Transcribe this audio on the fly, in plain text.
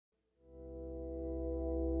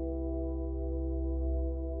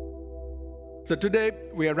So today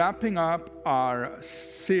we are wrapping up our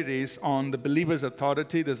series on the believer's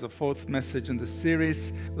authority. This is the fourth message in the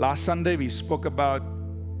series. Last Sunday we spoke about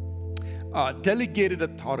delegated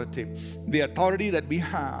authority, the authority that we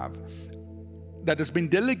have that has been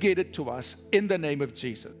delegated to us in the name of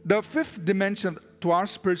Jesus. The fifth dimension to our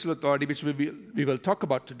spiritual authority, which we will talk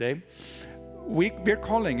about today, we're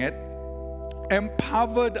calling it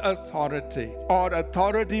empowered authority, or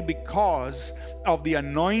authority because of the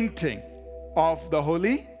anointing of the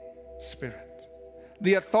Holy Spirit.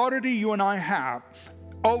 The authority you and I have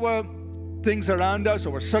over things around us,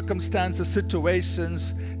 over circumstances,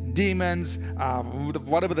 situations, demons,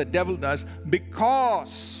 whatever the devil does,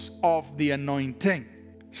 because of the anointing.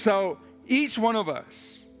 So each one of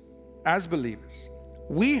us, as believers,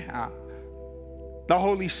 we have the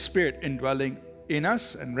Holy Spirit indwelling in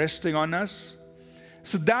us and resting on us.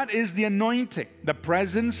 So that is the anointing, the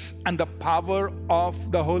presence and the power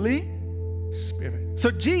of the Holy Spirit.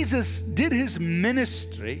 So Jesus did his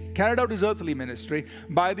ministry, carried out his earthly ministry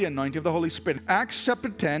by the anointing of the Holy Spirit. Acts chapter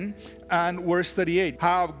 10 and verse 38.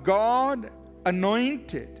 How God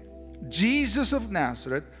anointed Jesus of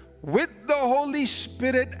Nazareth with the Holy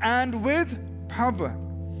Spirit and with power,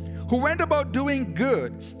 who went about doing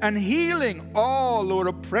good and healing all who were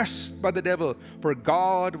oppressed by the devil, for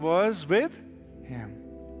God was with him.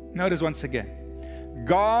 Notice once again,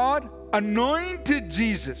 God anointed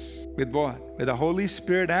Jesus with what? With the Holy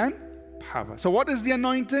Spirit and power. So what is the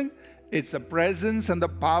anointing? It's the presence and the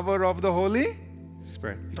power of the Holy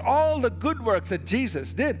Spirit. All the good works that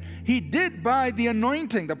Jesus did, he did by the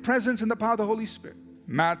anointing, the presence and the power of the Holy Spirit.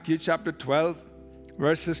 Matthew chapter 12,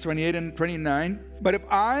 verses 28 and 29. But if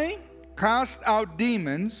I cast out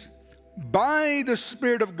demons by the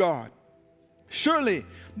Spirit of God, surely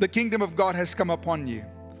the kingdom of God has come upon you.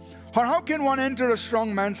 Or how can one enter a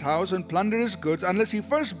strong man's house and plunder his goods unless he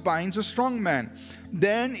first binds a strong man?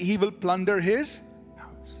 Then he will plunder his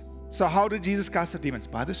house. So how did Jesus cast out demons?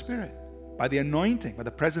 By the Spirit, by the anointing, by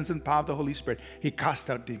the presence and power of the Holy Spirit. He cast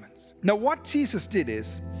out demons. Now what Jesus did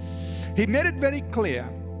is, he made it very clear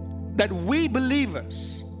that we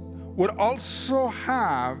believers would also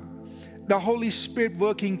have the Holy Spirit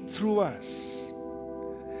working through us.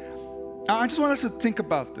 Now, I just want us to think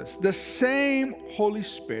about this. The same Holy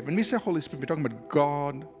Spirit, when we say Holy Spirit, we're talking about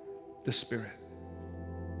God the Spirit,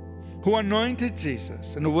 who anointed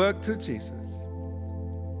Jesus and worked through Jesus,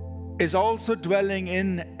 is also dwelling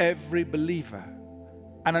in every believer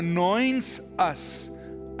and anoints us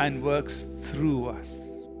and works through us.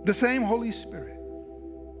 The same Holy Spirit.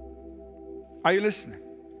 Are you listening?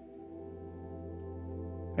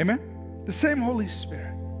 Amen? The same Holy Spirit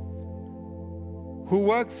who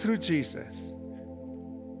worked through Jesus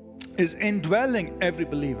is indwelling every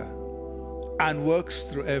believer and works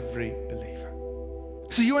through every believer.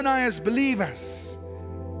 So you and I as believers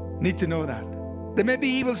need to know that. There may be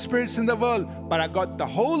evil spirits in the world, but I got the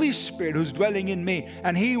Holy Spirit who's dwelling in me,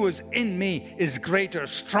 and he who is in me is greater,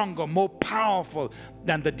 stronger, more powerful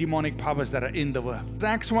than the demonic powers that are in the world.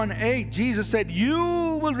 Acts 1:8, Jesus said, you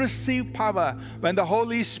will receive power when the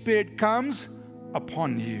Holy Spirit comes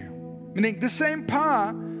upon you. Meaning the same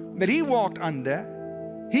power that he walked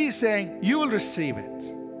under, he's saying you will receive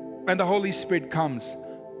it when the Holy Spirit comes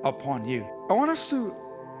upon you. I want us to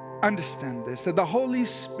understand this, that the Holy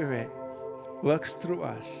Spirit works through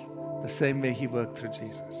us the same way he worked through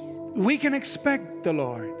Jesus. We can expect the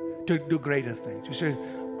Lord to do greater things. You say,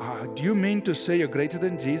 do you mean to say you're greater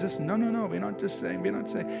than Jesus? No, we're not saying.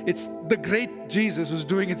 It's the great Jesus who's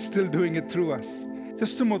doing it, still doing it through us.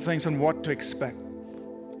 Just two more things on what to expect.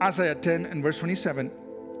 Isaiah 10 and verse 27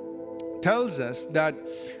 tells us that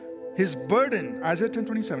his burden, Isaiah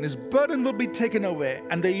 10:27, his burden will be taken away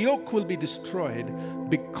and the yoke will be destroyed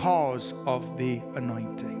because of the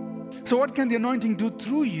anointing. So what can the anointing do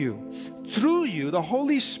through you? Through you, the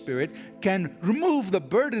Holy Spirit can remove the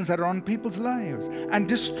burdens that are on people's lives and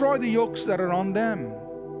destroy the yokes that are on them.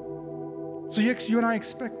 So you and I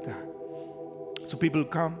expect that. So people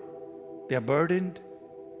come, they're burdened,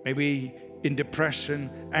 maybe in depression,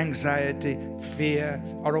 anxiety, fear,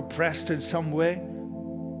 or oppressed in some way.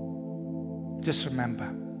 Just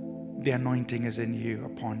remember, the anointing is in you,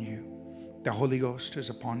 upon you. The Holy Ghost is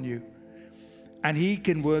upon you. And he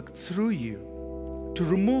can work through you to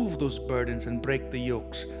remove those burdens and break the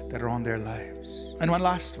yokes that are on their lives. And one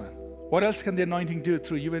last one. What else can the anointing do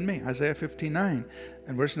through you and me? Isaiah 59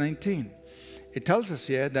 and verse 19. It tells us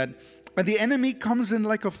here that when the enemy comes in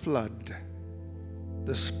like a flood,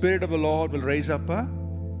 the Spirit of the Lord will raise up a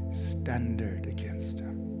standard against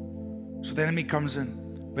him. So the enemy comes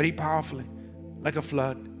in very powerfully, like a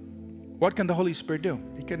flood. What can the Holy Spirit do?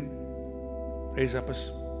 He can raise up a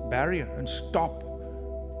barrier and stop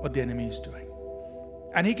what the enemy is doing.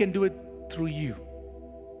 And He can do it through you.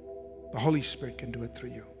 The Holy Spirit can do it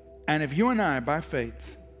through you. And if you and I, by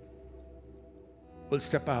faith, will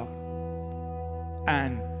step out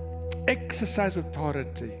and exercise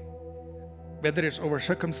authority, whether it's over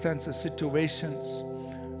circumstances, situations,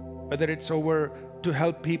 whether it's over to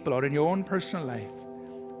help people or in your own personal life,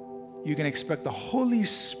 you can expect the Holy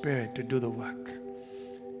Spirit to do the work.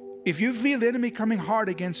 If you feel the enemy coming hard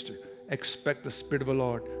against you, expect the Spirit of the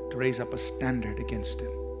Lord to raise up a standard against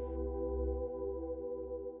him.